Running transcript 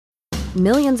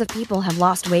Millions of people have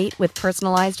lost weight with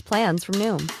personalized plans from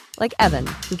Noom. Like Evan,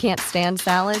 who can't stand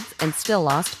salads and still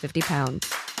lost 50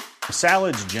 pounds.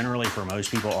 Salads generally for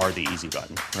most people are the easy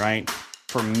button, right?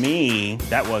 For me,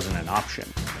 that wasn't an option.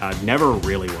 I never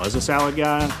really was a salad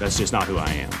guy. That's just not who I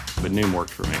am. But Noom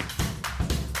worked for me.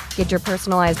 Get your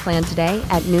personalized plan today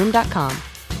at Noom.com.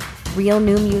 Real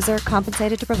Noom user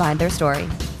compensated to provide their story.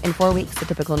 In 4 weeks, the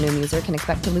typical Noom user can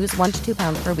expect to lose 1 to 2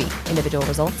 pounds per week. Individual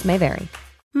results may vary.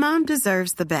 Mom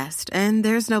deserves the best, and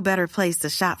there's no better place to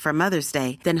shop for Mother's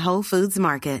Day than Whole Foods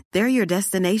Market. They're your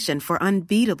destination for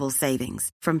unbeatable savings,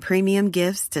 from premium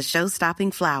gifts to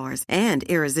show-stopping flowers and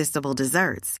irresistible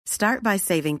desserts. Start by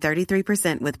saving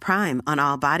 33% with Prime on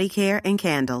all body care and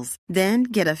candles. Then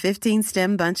get a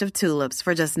 15-stem bunch of tulips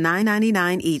for just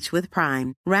 $9.99 each with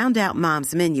Prime. Round out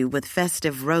Mom's menu with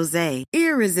festive rosé,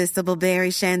 irresistible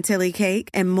berry chantilly cake,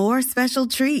 and more special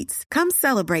treats. Come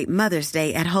celebrate Mother's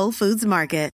Day at Whole Foods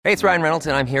Market. Hey, it's Ryan Reynolds,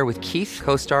 and I'm here with Keith,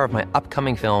 co-star of my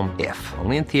upcoming film, If,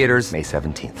 only in theaters May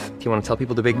 17th. Do you want to tell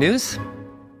people the big news?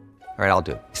 All right, I'll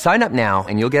do it. Sign up now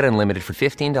and you'll get unlimited for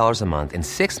 $15 a month and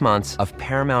 6 months of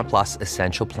Paramount Plus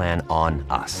Essential Plan on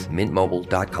us.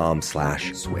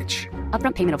 MintMobile.com/switch.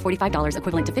 Upfront payment of $45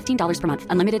 equivalent to $15 per month.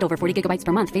 Unlimited over 40 gigabytes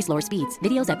per month. Face lower speeds.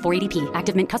 Videos at 480p.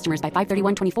 Active Mint customers by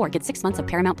 531.24 get 6 months of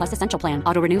Paramount Plus Essential Plan.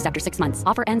 Auto renews after 6 months.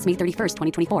 Offer ends May 31st,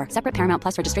 2024. Separate Paramount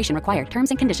Plus registration required. Terms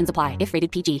and conditions apply if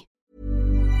rated PG.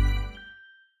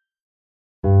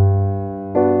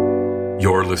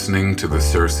 You're listening to the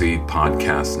Cersei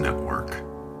Podcast Network.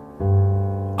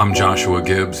 I'm Joshua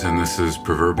Gibbs, and this is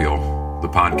Proverbial, the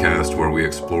podcast where we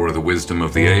explore the wisdom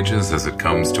of the ages as it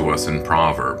comes to us in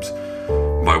Proverbs,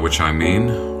 by which I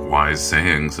mean wise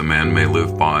sayings a man may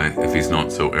live by if he's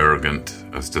not so arrogant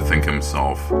as to think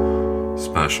himself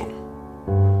special.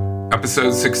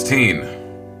 Episode 16,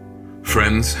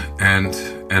 Friends and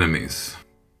Enemies.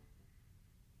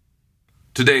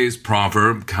 Today's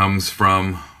proverb comes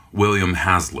from William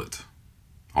Hazlitt.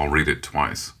 I'll read it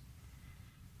twice.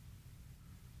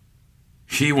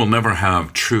 He will never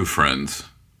have true friends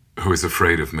who is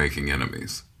afraid of making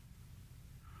enemies.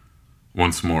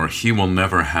 Once more, he will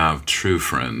never have true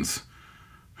friends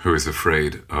who is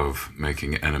afraid of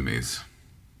making enemies.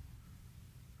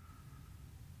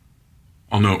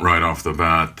 I'll note right off the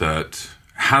bat that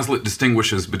Hazlitt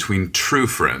distinguishes between true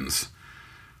friends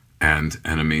and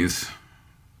enemies.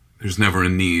 There's never a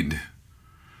need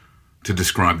to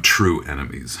describe true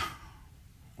enemies.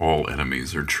 All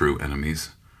enemies are true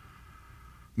enemies.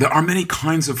 There are many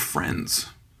kinds of friends,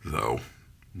 though.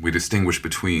 We distinguish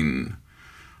between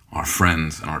our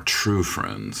friends and our true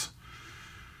friends.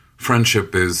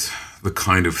 Friendship is the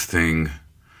kind of thing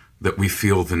that we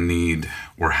feel the need,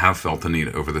 or have felt the need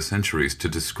over the centuries, to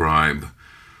describe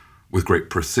with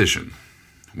great precision.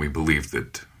 We believe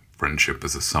that friendship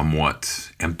is a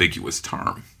somewhat ambiguous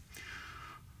term.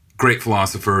 Great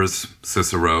philosophers,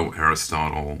 Cicero,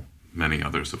 Aristotle, many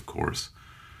others, of course,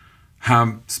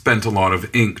 have spent a lot of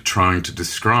ink trying to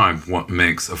describe what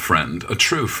makes a friend a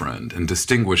true friend, and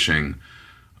distinguishing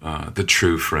the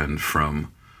true friend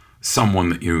from someone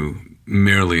that you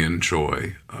merely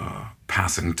enjoy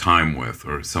passing time with,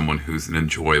 or someone who's an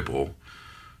enjoyable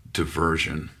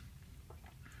diversion.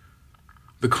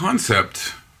 The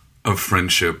concept of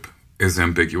friendship is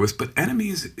ambiguous, but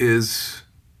enemies is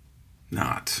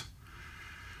not.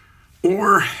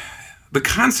 Or the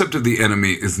concept of the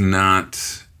enemy is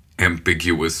not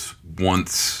ambiguous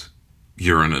once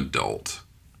you're an adult.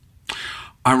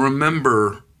 I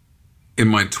remember in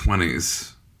my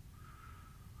 20s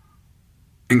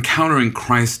encountering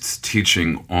Christ's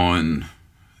teaching on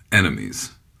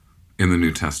enemies in the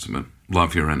New Testament,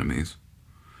 love your enemies,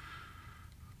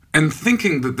 and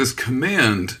thinking that this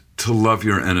command to love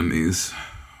your enemies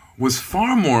was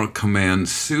far more a command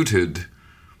suited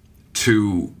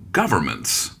to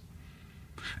governments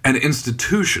and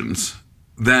institutions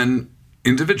than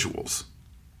individuals.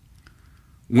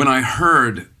 When I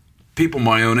heard people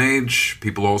my own age,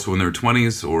 people also in their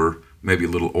 20s, or maybe a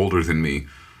little older than me,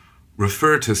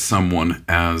 refer to someone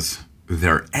as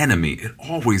their enemy, it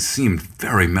always seemed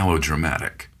very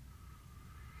melodramatic.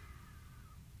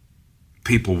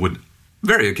 People would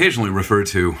very occasionally refer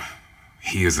to,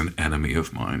 he is an enemy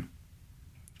of mine.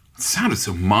 It sounded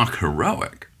so mock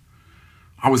heroic.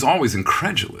 I was always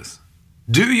incredulous.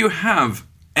 Do you have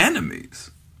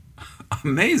enemies?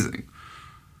 Amazing.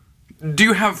 Do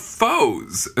you have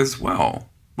foes as well?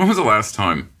 When was the last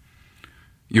time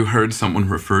you heard someone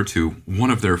refer to one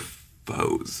of their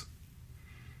foes?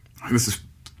 This is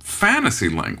fantasy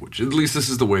language. At least this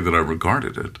is the way that I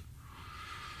regarded it.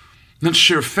 Not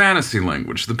sheer fantasy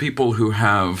language. The people who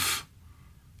have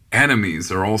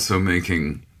enemies are also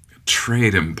making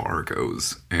trade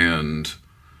embargoes and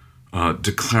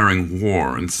declaring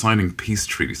war and signing peace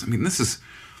treaties. I mean, this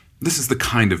is the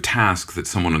kind of task that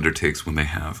someone undertakes when they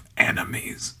have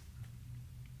enemies.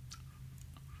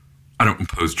 I don't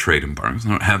impose trade embargoes. I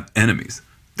don't have enemies.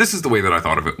 This is the way that I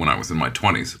thought of it when I was in my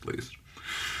 20s, at least.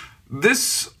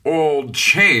 This all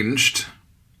changed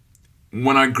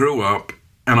when I grew up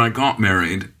and I got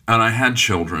married and I had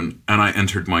children and I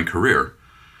entered my career.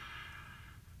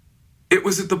 It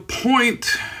was at the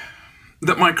point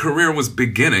that my career was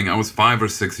beginning, I was 5 or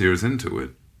 6 years into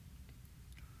it,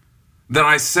 that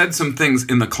I said some things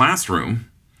in the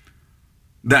classroom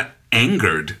that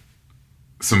angered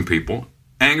some people,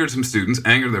 angered some students,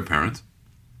 angered their parents.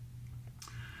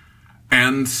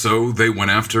 And so they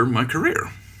went after my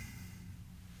career.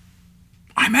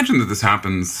 I imagine that this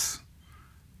happens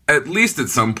at least at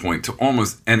some point to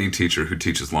almost any teacher who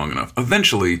teaches long enough.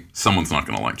 Eventually, someone's not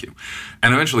going to like you.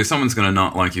 And eventually, someone's going to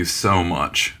not like you so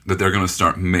much that they're going to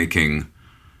start making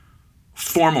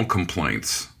formal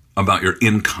complaints about your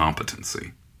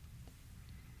incompetency.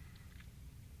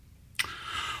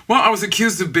 Well, I was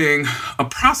accused of being a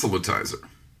proselytizer.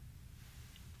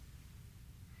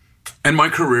 And my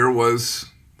career was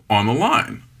on the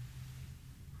line.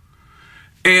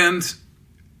 And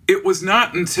it was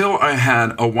not until I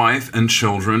had a wife and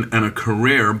children and a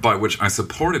career by which I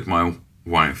supported my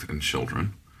wife and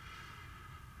children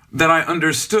that I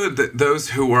understood that those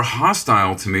who were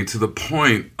hostile to me to the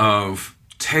point of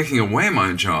taking away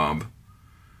my job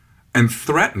and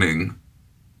threatening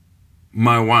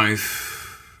my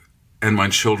wife and my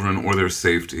children or their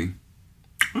safety,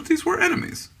 well, these were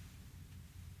enemies.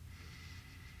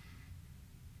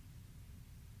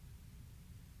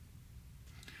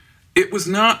 It was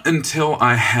not until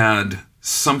I had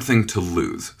something to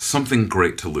lose, something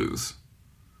great to lose,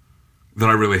 that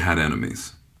I really had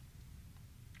enemies.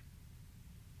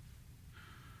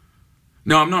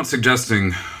 Now, I'm not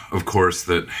suggesting, of course,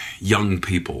 that young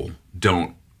people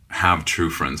don't have true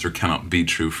friends or cannot be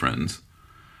true friends.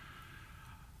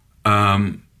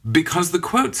 Because the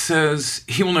quote says,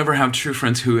 he will never have true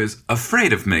friends who is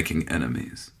afraid of making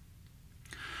enemies.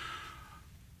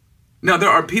 Now, there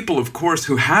are people, of course,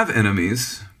 who have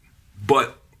enemies,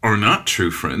 but are not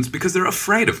true friends because they're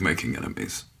afraid of making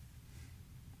enemies.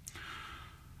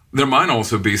 There might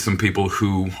also be some people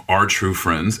who are true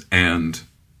friends and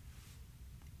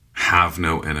have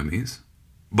no enemies,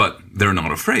 but they're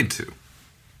not afraid to,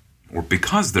 or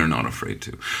because they're not afraid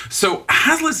to. So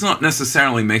Hazlitt's not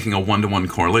necessarily making a one-to-one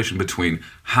correlation between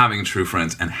having true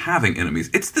friends and having enemies.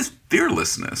 It's this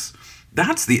fearlessness.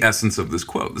 That's the essence of this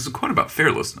quote. This is a quote about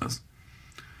fearlessness.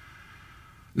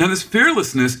 Now, this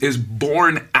fearlessness is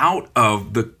born out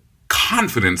of the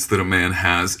confidence that a man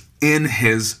has in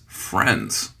his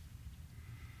friends.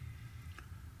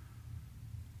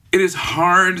 It is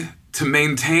hard to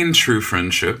maintain true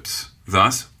friendships,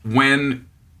 thus, when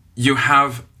you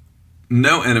have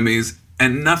no enemies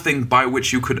and nothing by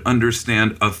which you could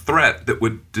understand a threat that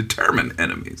would determine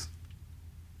enemies.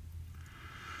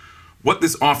 What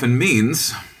this often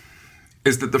means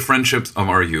is that the friendships of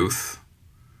our youth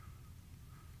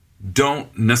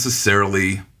don't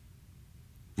necessarily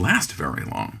last very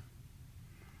long.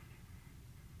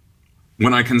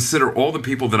 When I consider all the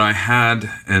people that I had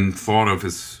and thought of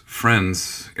as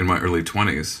friends in my early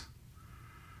 20s,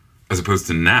 as opposed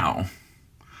to now,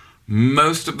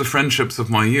 most of the friendships of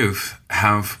my youth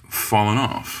have fallen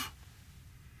off.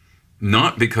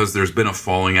 Not because there's been a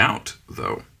falling out,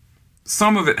 though.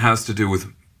 Some of it has to do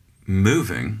with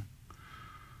moving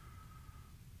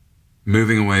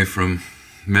away from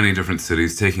many different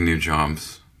cities, taking new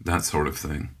jobs, that sort of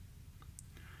thing.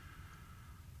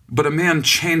 But a man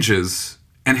changes,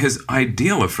 and his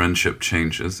ideal of friendship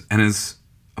changes, and his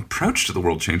approach to the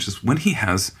world changes when he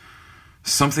has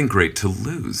something great to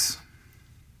lose.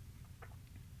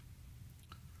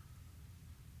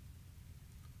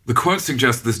 The quote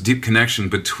suggests this deep connection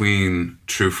between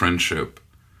true friendship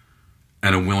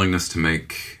and a willingness to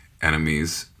make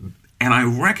enemies, and I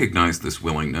recognize this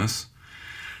willingness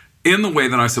in the way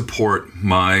that I support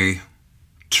my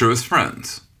truest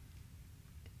friends.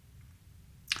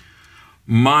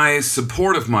 My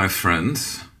support of my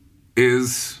friends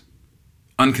is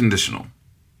unconditional.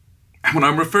 And when I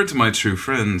refer to my true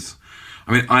friends,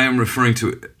 I am referring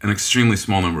to an extremely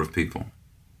small number of people.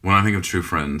 When I think of true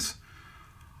friends,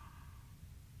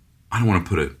 I don't want to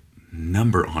put a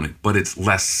number on it, but it's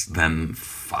less than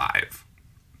 5.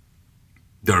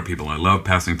 There are people I love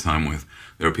passing time with.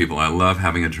 There are people I love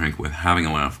having a drink with, having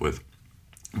a laugh with.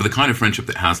 But the kind of friendship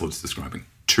that Hazlitt's describing,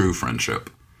 true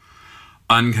friendship,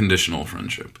 unconditional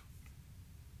friendship,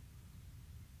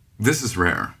 this is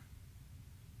rare.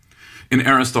 In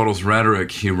Aristotle's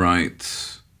Rhetoric, he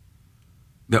writes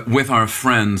that with our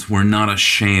friends, we're not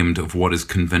ashamed of what is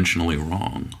conventionally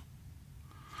wrong.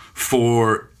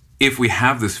 For if we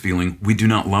have this feeling, we do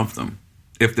not love them.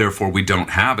 If therefore we don't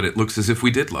have it, it looks as if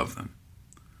we did love them.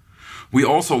 We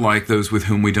also like those with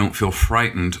whom we don't feel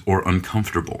frightened or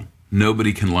uncomfortable.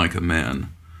 Nobody can like a man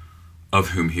of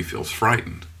whom he feels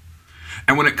frightened.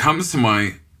 And when it comes to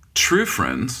my true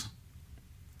friends,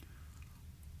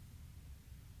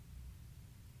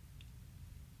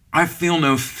 I feel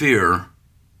no fear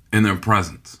in their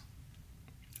presence.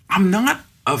 I'm not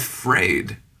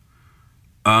afraid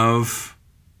of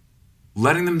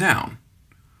letting them down.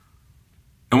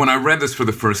 And when I read this for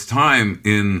the first time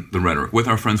in the Rhetoric, with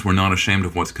our friends, we're not ashamed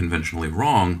of what's conventionally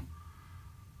wrong,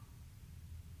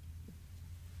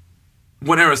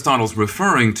 what Aristotle's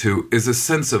referring to is a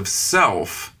sense of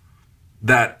self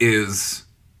that is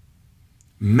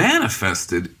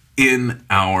manifested in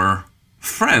our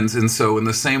friends. And so in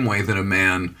the same way that a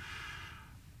man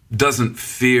doesn't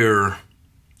fear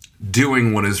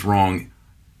doing what is wrong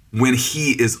when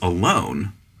he is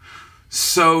alone,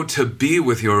 so to be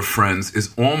with your friends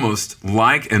is almost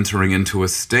like entering into a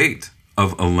state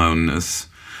of aloneness,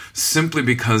 simply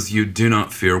because you do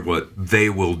not fear what they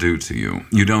will do to you.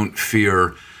 You don't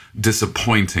fear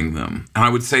disappointing them. And I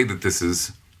would say that this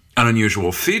is an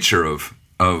unusual feature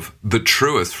of the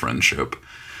truest friendship,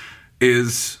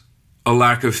 is a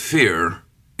lack of fear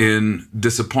in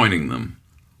disappointing them.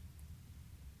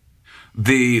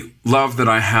 The love that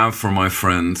I have for my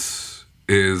friends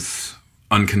is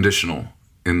unconditional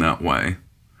in that way.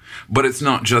 But it's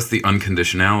not just the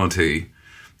unconditionality.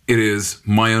 It is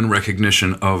my own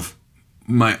recognition of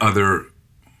my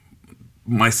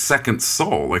second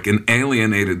soul, like an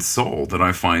alienated soul that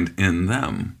I find in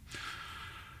them.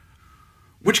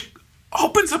 Which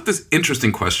opens up this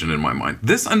interesting question in my mind.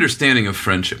 This understanding of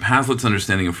friendship, Hazlitt's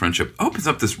understanding of friendship, opens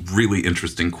up this really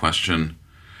interesting question.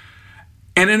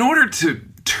 And in order to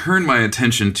turn my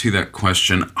attention to that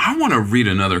question, I want to read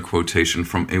another quotation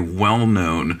from a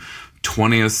well-known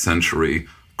 20th century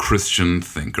Christian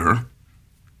thinker.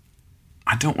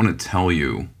 I don't want to tell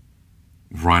you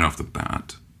right off the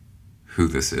bat who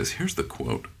this is. Here's the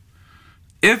quote.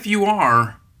 If you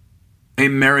are a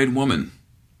married woman,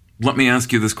 let me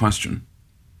ask you this question.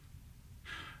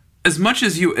 As much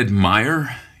as you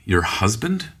admire your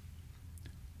husband,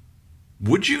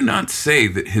 would you not say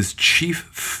that his chief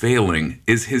failing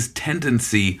is his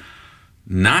tendency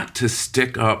not to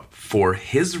stick up for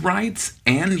his rights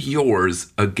and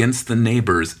yours against the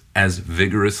neighbors as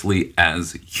vigorously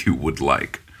as you would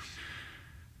like?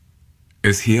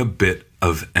 Is he a bit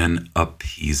of an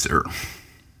appeaser?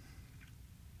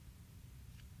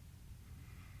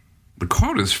 The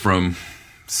quote is from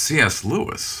C.S.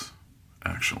 Lewis,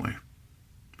 actually.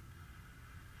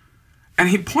 And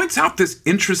he points out this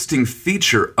interesting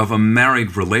feature of a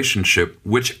married relationship,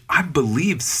 which I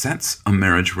believe sets a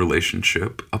marriage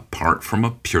relationship apart from a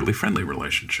purely friendly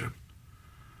relationship.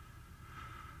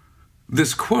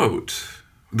 This quote,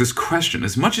 this question,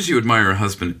 as much as you admire your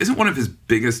husband, isn't one of his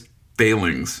biggest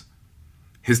failings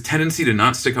his tendency to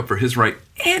not stick up for his right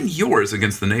and yours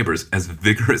against the neighbors as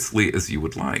vigorously as you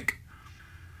would like.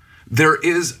 There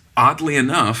is, oddly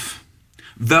enough,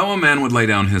 though a man would lay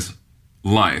down his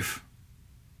life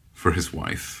for his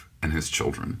wife and his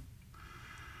children,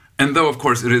 and though, of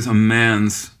course, it is a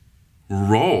man's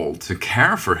role to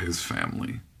care for his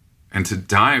family and to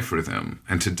die for them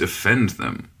and to defend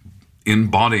them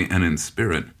in body and in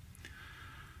spirit,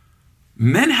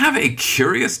 men have a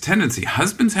curious tendency,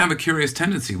 husbands have a curious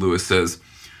tendency, Lewis says,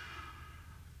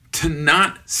 to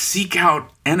not seek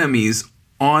out enemies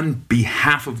on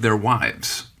behalf of their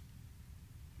wives.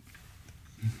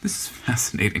 This is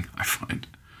fascinating, I find,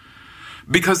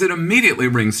 because it immediately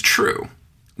rings true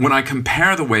when I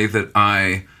compare the way that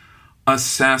I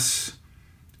assess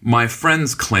my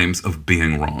friend's claims of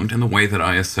being wronged and the way that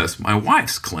I assess my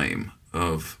wife's claim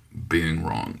of being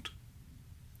wronged.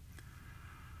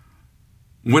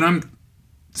 When I'm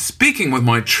speaking with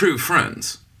my true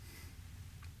friends,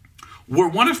 were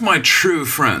one of my true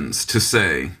friends to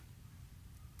say,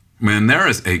 man, there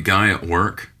is a guy at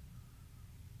work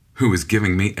who is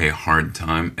giving me a hard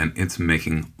time and it's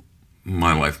making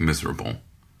my life miserable,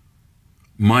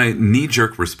 my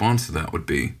knee-jerk response to that would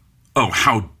be, oh,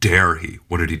 how dare he?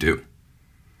 What did he do?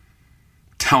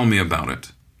 Tell me about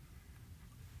it.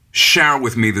 Share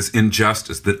with me this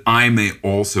injustice that I may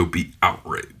also be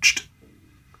outraged.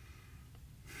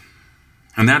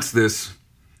 And that's this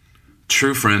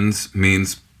true friends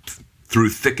means through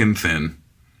thick and thin,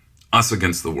 us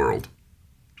against the world.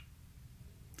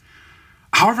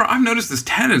 However, I've noticed this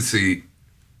tendency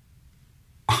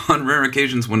on rare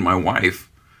occasions when my wife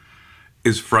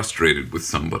is frustrated with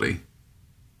somebody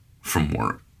from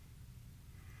work.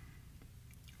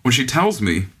 When she tells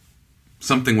me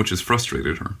something which has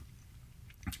frustrated her,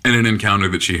 in an encounter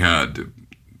that she had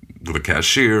with a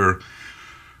cashier,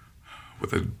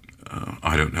 with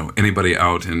anybody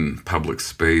out in public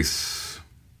space,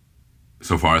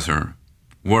 so far as her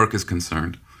work is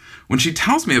concerned. When she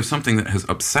tells me of something that has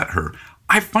upset her,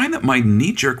 I find that my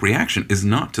knee-jerk reaction is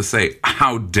not to say,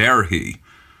 "How dare he?"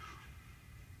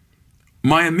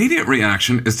 My immediate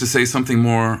reaction is to say something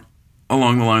more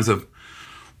along the lines of,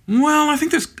 "Well, I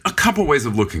think there's a couple ways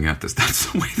of looking at this." That's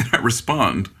the way that I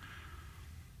respond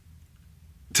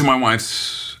to my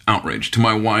wife's outrage, to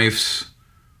my wife's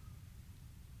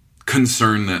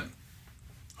concern that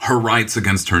her rights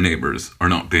against her neighbors are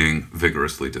not being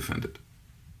vigorously defended.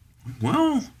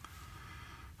 Well,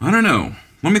 I don't know.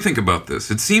 Let me think about this.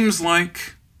 It seems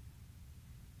like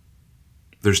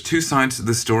there's two sides to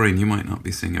this story and you might not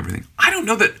be seeing everything. I don't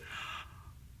know that.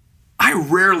 I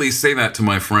rarely say that to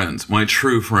my friends, my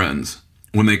true friends,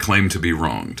 when they claim to be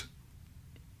wronged.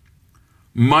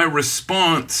 My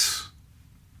response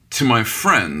to my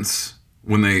friends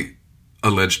when they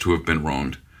allege to have been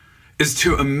wronged is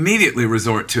to immediately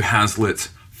resort to Hazlitt's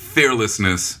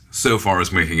fearlessness so far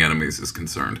as making enemies is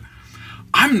concerned.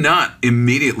 I'm not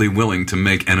immediately willing to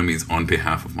make enemies on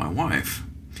behalf of my wife.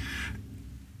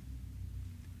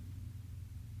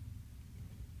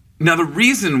 Now, the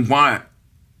reason why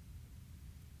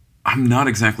I'm not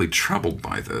exactly troubled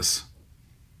by this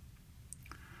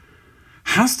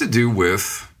has to do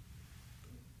with,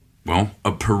 well,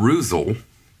 a perusal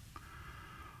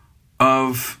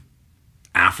of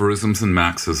aphorisms and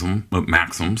maxims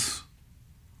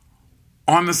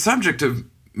on the subject of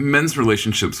men's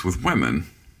relationships with women.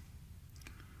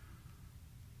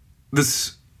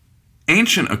 This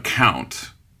ancient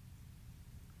account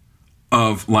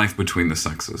of life between the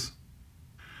sexes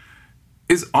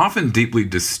is often deeply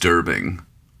disturbing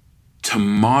to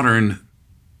modern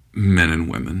men and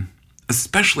women,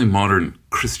 especially modern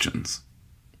Christians,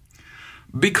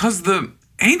 because the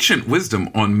ancient wisdom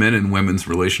on men and women's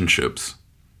relationships,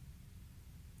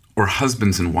 or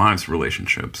husbands and wives'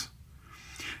 relationships,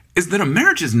 is that a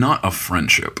marriage is not a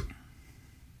friendship.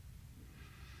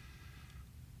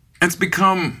 It's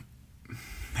become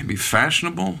maybe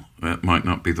fashionable, that might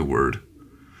not be the word.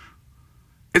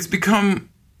 It's become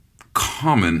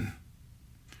common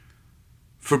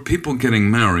for people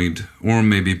getting married, or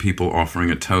maybe people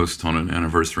offering a toast on an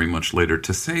anniversary much later,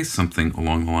 to say something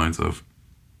along the lines of,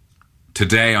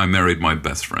 "Today I married my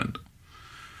best friend,"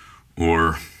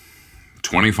 or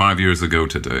 25 years ago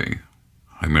today,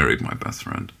 I married my best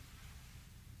friend.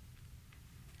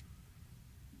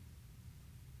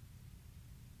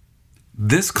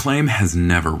 This claim has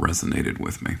never resonated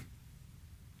with me.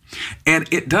 And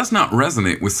it does not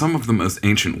resonate with some of the most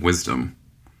ancient wisdom,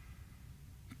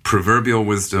 proverbial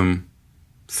wisdom,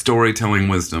 storytelling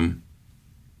wisdom,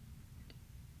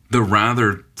 the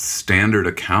rather standard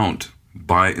account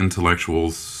by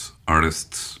intellectuals,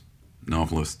 artists,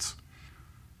 novelists,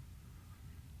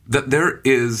 that there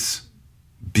is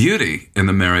beauty in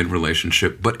the married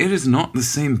relationship, but it is not the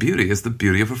same beauty as the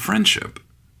beauty of a friendship.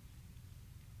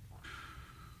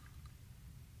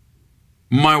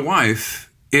 My wife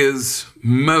is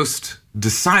most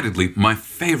decidedly my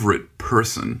favorite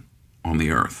person on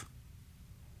the earth.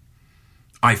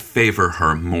 I favor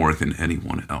her more than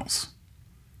anyone else.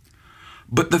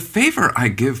 But the favor I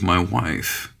give my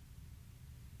wife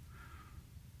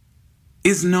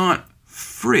is not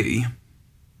free,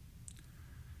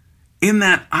 in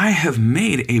that I have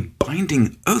made a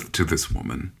binding oath to this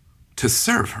woman to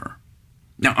serve her.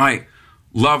 Now, I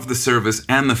love the service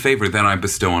and the favor that I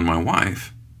bestow on my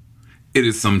wife. It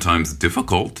is sometimes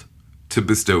difficult to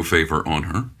bestow favor on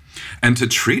her and to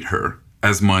treat her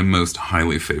as my most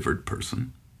highly favored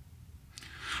person.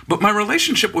 But my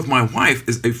relationship with my wife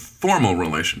is a formal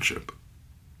relationship.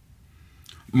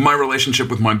 My relationship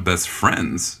with my best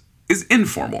friends is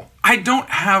informal. I don't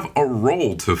have a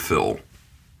role to fill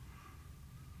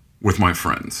with my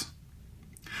friends.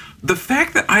 The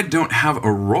fact that I don't have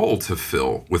a role to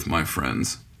fill with my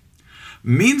friends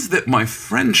means that my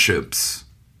friendships,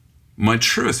 my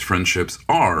truest friendships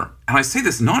are, and I say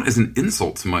this not as an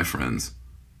insult to my friends,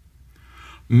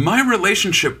 my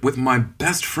relationship with my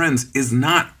best friends is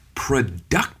not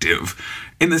productive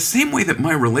in the same way that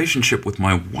my relationship with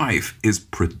my wife is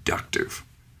productive.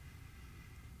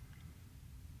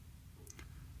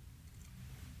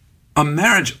 A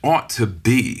marriage ought to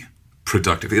be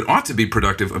productive. It ought to be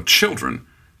productive of children,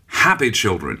 happy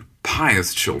children,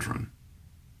 pious children.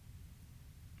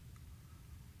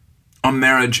 a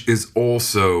marriage is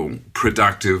also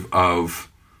productive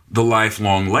of the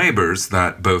lifelong labors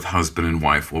that both husband and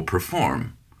wife will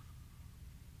perform.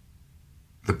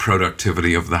 The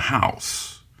productivity of the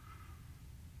house,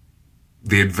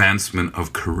 the advancement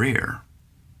of career.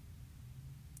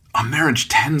 A marriage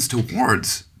tends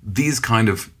towards these kind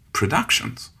of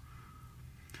productions.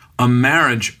 A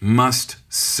marriage must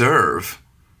serve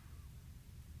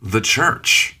the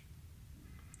church,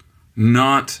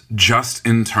 not just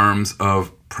in terms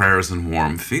of prayers and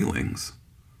warm feelings.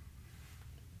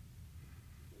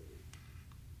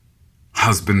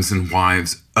 Husbands and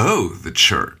wives owe the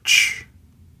church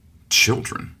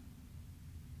children.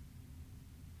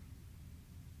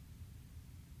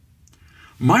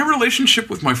 My relationship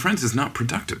with my friends is not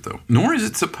productive, though, nor is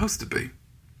it supposed to be.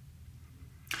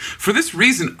 For this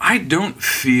reason, I don't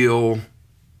feel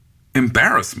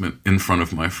embarrassment in front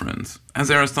of my friends. As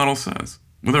Aristotle says,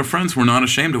 with our friends, we're not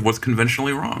ashamed of what's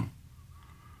conventionally wrong.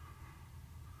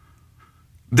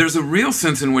 There's a real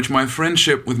sense in which my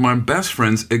friendship with my best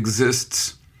friends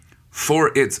exists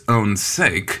for its own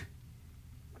sake.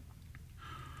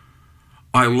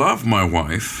 I love my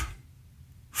wife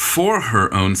for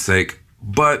her own sake,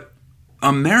 but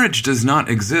a marriage does not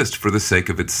exist for the sake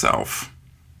of itself.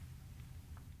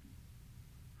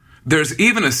 There's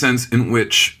even a sense in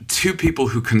which two people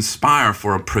who conspire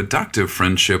for a productive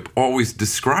friendship always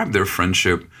describe their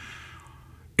friendship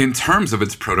in terms of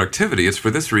its productivity. It's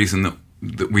for this reason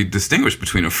that we distinguish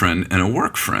between a friend and a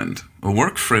work friend. A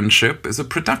work friendship is a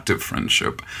productive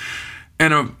friendship,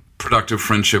 and a productive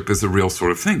friendship is a real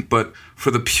sort of thing. But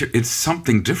for it's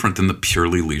something different than the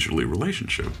purely leisurely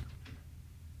relationship.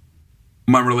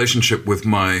 My relationship with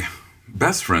my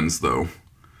best friends, though,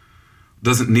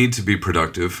 doesn't need to be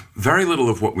productive. Very little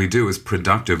of what we do is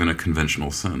productive in a conventional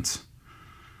sense.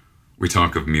 We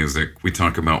talk of music. We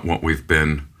talk about what we've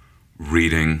been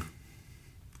reading.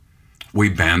 We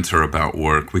banter about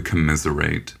work. We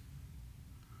commiserate.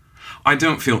 I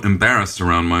don't feel embarrassed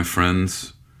around my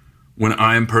friends when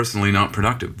I am personally not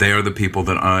productive. They are the people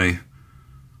that I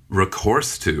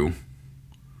recourse to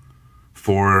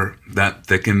for that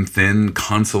thick and thin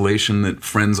consolation that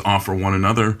friends offer one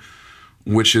another,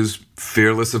 which is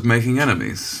fearless of making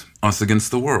enemies, us against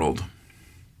the world.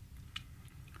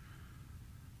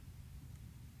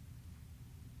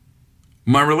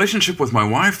 My relationship with my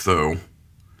wife, though,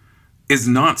 is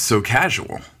not so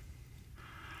casual.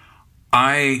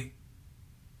 I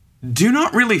do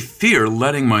not really fear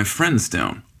letting my friends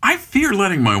down. I fear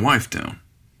letting my wife down.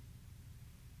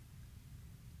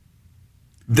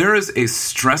 There is a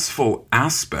stressful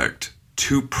aspect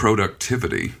to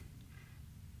productivity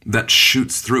that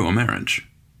shoots through a marriage.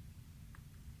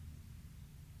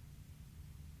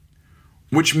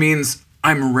 Which means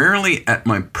I'm rarely at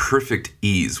my perfect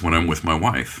ease when I'm with my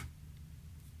wife.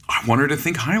 I want her to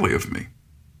think highly of me.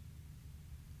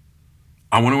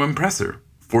 I want to impress her.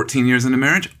 14 years into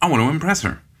marriage, I want to impress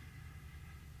her.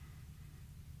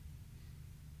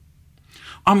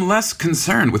 I'm less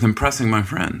concerned with impressing my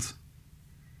friends.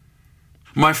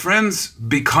 My friends,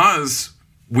 because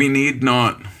we need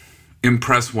not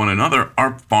impress one another,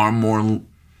 are far more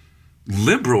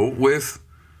liberal with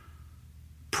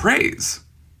praise.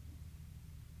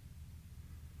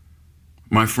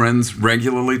 My friends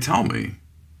regularly tell me,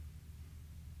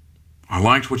 I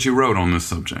liked what you wrote on this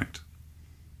subject.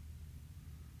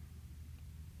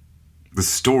 The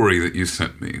story that you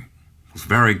sent me was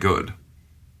very good.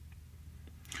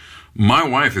 My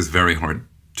wife is very hard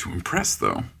to impress,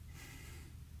 though.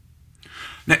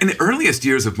 Now, in the earliest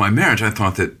years of my marriage, I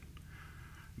thought that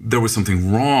there was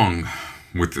something wrong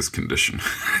with this condition.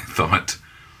 I thought,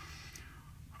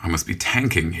 I must be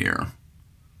tanking here.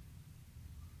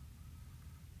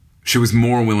 She was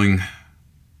more willing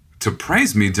to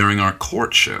praise me during our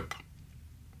courtship.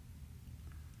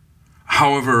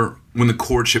 However, when the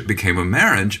courtship became a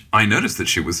marriage, I noticed that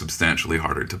she was substantially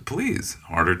harder to please,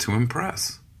 harder to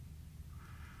impress.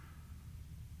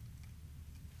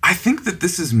 I think that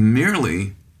this is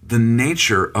merely the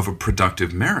nature of a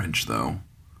productive marriage, though.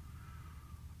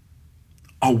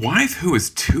 A wife who is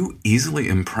too easily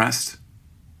impressed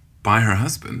by her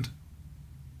husband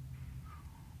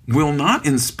will not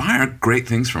inspire great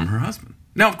things from her husband.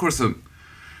 Now, of course,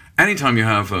 anytime you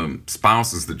have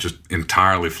spouses that just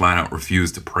entirely flat out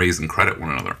refuse to praise and credit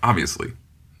one another, obviously,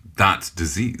 that's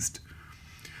diseased.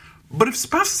 But if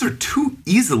spouses are too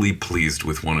easily pleased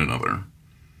with one another,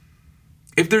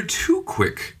 if they're too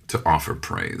quick to offer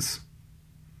praise,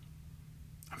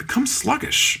 it becomes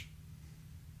sluggish.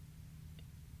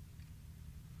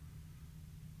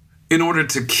 In order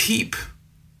to keep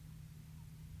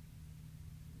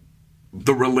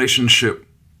the relationship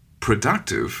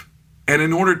productive, And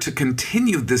in order to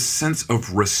continue this sense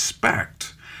of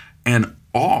respect and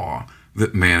awe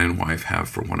that man and wife have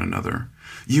for one another,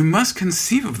 you must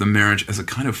conceive of the marriage as a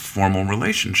kind of formal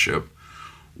relationship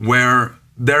where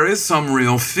there is some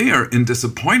real fear in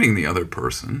disappointing the other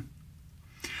person.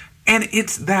 And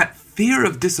it's that fear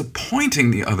of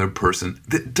disappointing the other person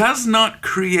that does not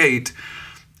create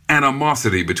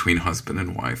animosity between husband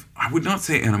and wife. I would not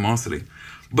say animosity,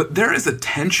 but there is a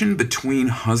tension between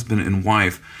husband and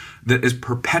wife that is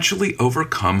perpetually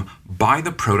overcome by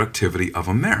the productivity of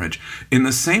a marriage. In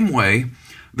the same way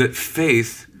that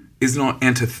faith is not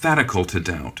antithetical to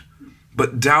doubt,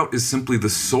 but doubt is simply the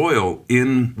soil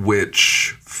in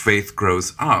which faith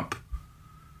grows up.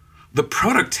 The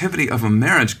productivity of a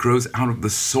marriage grows out of the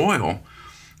soil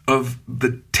of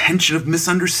the tension of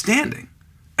misunderstanding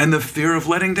and the fear of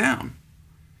letting down.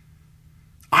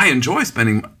 I enjoy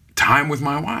spending time with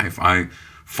my wife. I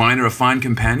find her a fine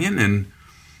companion in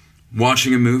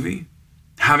watching a movie,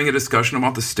 having a discussion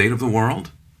about the state of the world.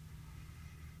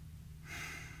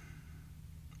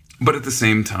 But at the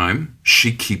same time,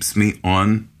 she keeps me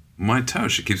on my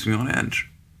toes. She keeps me on edge.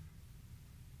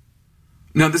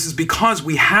 Now, this is because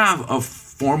we have a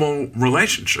formal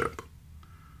relationship.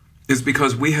 It's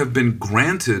because we have been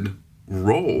granted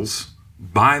roles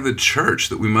by the church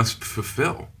that we must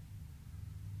fulfill.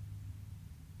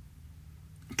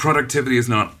 Productivity is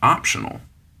not optional.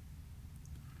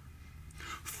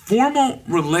 Formal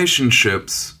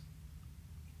relationships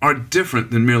are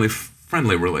different than merely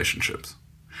friendly relationships.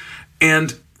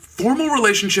 And formal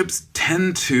relationships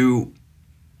tend to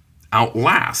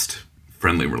outlast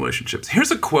friendly relationships.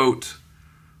 Here's a quote,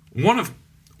 one of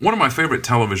my favorite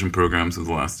television programs of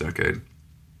the last decade.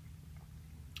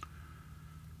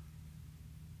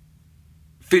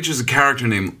 Features a character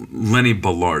named Lenny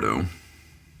Belardo,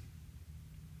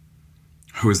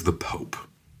 who is the Pope.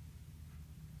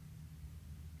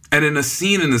 And in a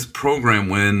scene in this program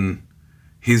when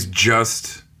he's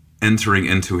just entering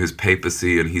into his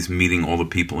papacy and he's meeting all the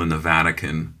people in the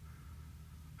Vatican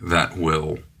that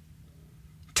will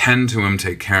tend to him,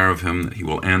 take care of him, that he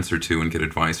will answer to and get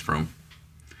advice from,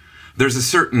 there's a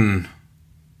certain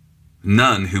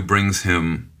nun who brings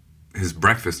him his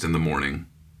breakfast in the morning.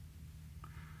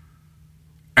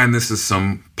 And this is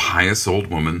some pious old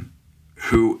woman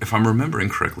who, if I'm remembering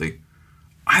correctly,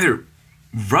 either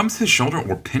rubs his shoulder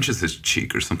or pinches his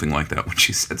cheek or something like that when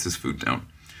she sets his food down.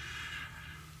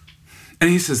 And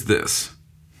he says this: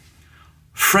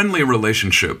 friendly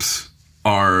relationships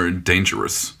are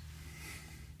dangerous.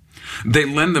 They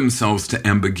lend themselves to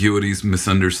ambiguities,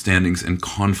 misunderstandings, and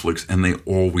conflicts, and they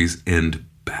always end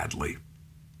badly.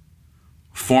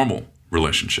 Formal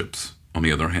relationships, on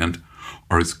the other hand,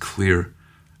 are as clear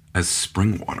as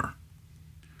spring water.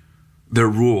 Their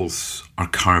rules are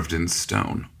carved in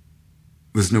stone.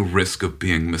 There's no risk of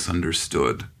being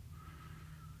misunderstood,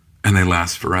 and they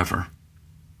last forever.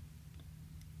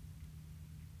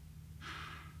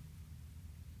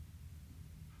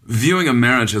 Viewing a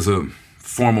marriage as a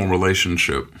formal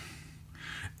relationship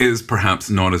is perhaps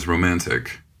not as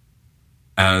romantic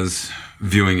as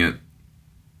viewing it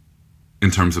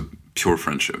in terms of pure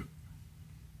friendship.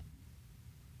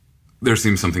 There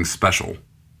seems something special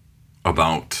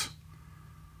about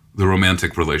the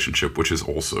romantic relationship, which is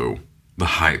also the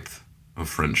height of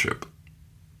friendship.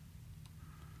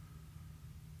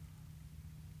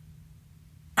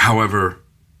 However,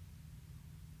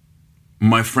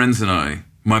 my best friends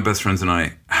and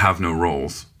I have no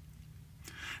roles.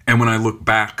 And when I look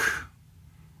back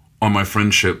on my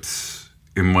friendships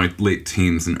in my late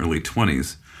teens and early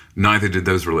 20s, neither did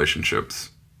those relationships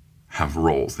have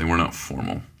roles. They were not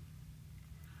formal.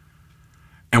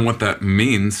 And what that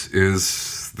means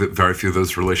is that very few of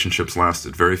those relationships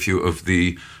lasted. Very few of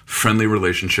the friendly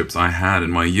relationships I had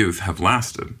in my youth have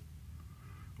lasted.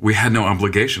 We had no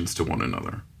obligations to one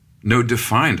another, no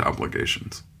defined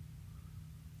obligations.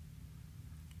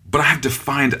 But I have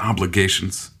defined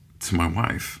obligations to my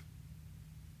wife.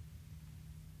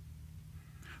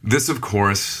 This, of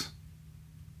course,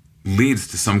 leads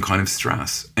to some kind of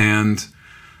stress. And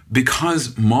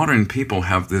because modern people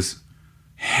have this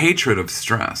hatred of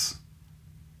stress,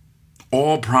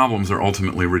 all problems are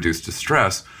ultimately reduced to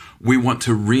stress. We want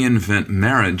to reinvent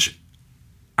marriage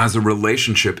as a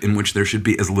relationship in which there should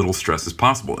be as little stress as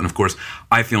possible. And of course,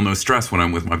 I feel no stress when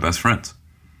I'm with my best friends.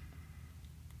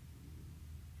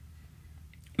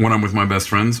 When I'm with my best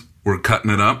friends, we're cutting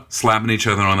it up, slapping each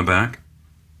other on the back,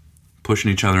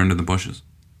 pushing each other into the bushes.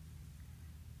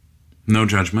 No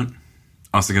judgment,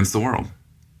 us against the world.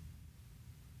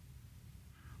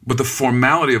 But the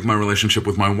formality of my relationship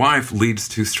with my wife leads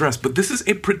to stress. But this is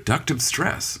a productive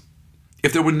stress.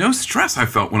 If there were no stress I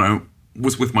felt when I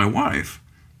was with my wife,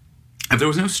 if there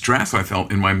was no stress I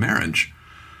felt in my marriage,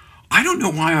 I don't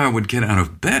know why I would get out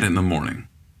of bed in the morning.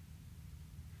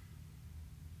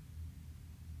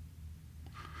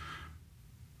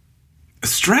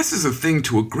 Stress is a thing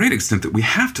to a great extent that we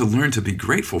have to learn to be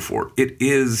grateful for. It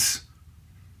is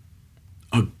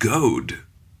a goad.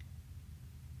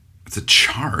 It's a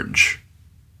charge.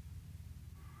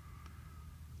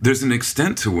 There's an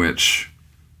extent to which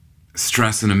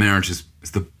stress in a marriage is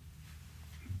the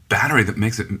battery that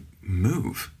makes it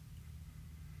move.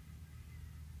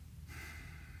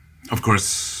 Of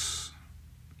course,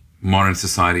 modern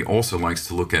society also likes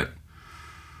to look at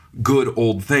good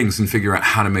old things and figure out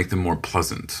how to make them more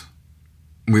pleasant.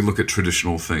 We look at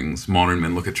traditional things. Modern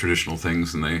men look at traditional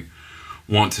things and they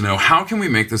want to know, how can we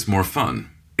make this more fun?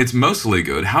 It's mostly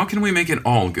good. How can we make it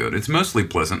all good? It's mostly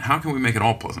pleasant. How can we make it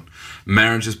all pleasant?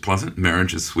 Marriage is pleasant.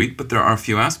 Marriage is sweet, but there are a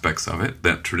few aspects of it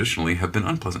that traditionally have been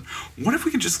unpleasant. What if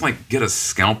we could just get a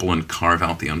scalpel and carve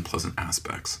out the unpleasant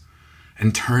aspects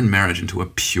and turn marriage into a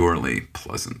purely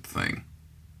pleasant thing?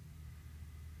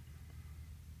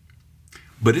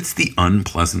 But it's the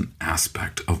unpleasant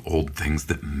aspect of old things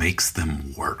that makes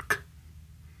them work.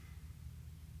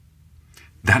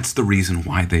 That's the reason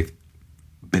why they've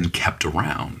been kept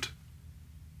around.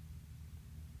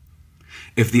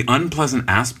 If the unpleasant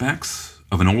aspects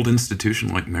of an old institution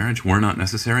like marriage were not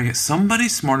necessary, somebody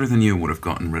smarter than you would have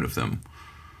gotten rid of them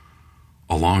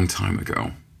a long time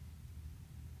ago.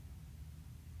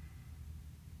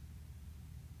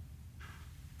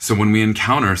 So when we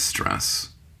encounter stress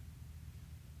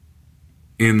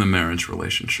in the marriage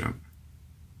relationship,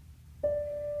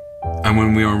 and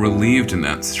when we are relieved in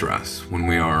that stress, when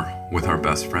we are with our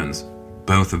best friends,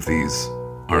 both of these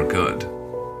are good.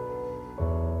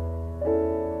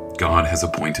 God has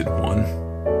appointed one,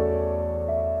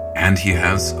 and He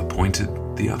has appointed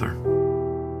the other.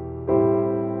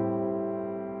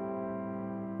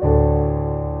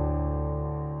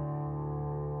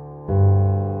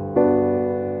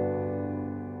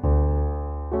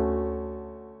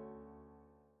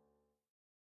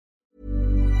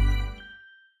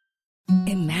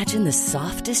 Imagine the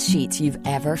softest sheets you've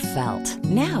ever felt.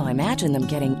 Now imagine them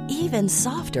getting even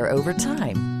softer over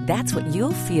time. That's what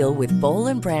you'll feel with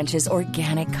Boll & Branch's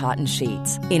organic cotton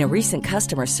sheets. In a recent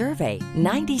customer survey,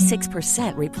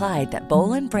 96% replied that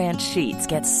Boll & Branch sheets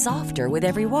get softer with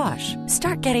every wash.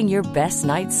 Start getting your best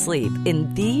night's sleep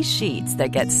in these sheets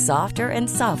that get softer and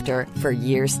softer for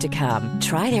years to come.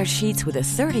 Try their sheets with a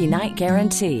 30-night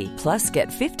guarantee. Plus, get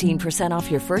 15%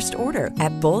 off your first order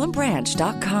at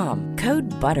bollandbranch.com. Code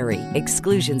BUTTERY.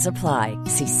 Exclusions apply.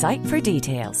 See site for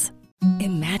details.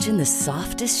 Imagine the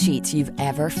softest sheets you've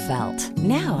ever felt.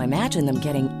 Now imagine them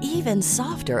getting even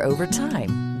softer over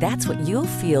time. That's what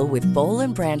you'll feel with Boll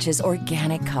 & Branch's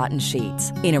organic cotton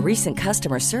sheets. In a recent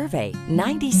customer survey,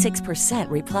 96%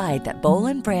 replied that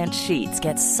Boll & Branch sheets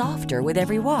get softer with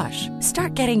every wash.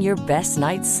 Start getting your best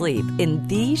night's sleep in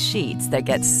these sheets that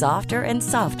get softer and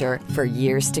softer for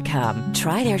years to come.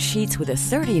 Try their sheets with a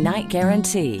 30-night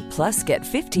guarantee. Plus, get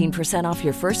 15% off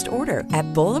your first order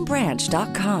at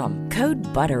bollandbranch.com. Code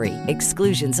BUTTERY.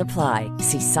 Exclusions apply.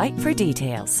 See site for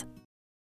details.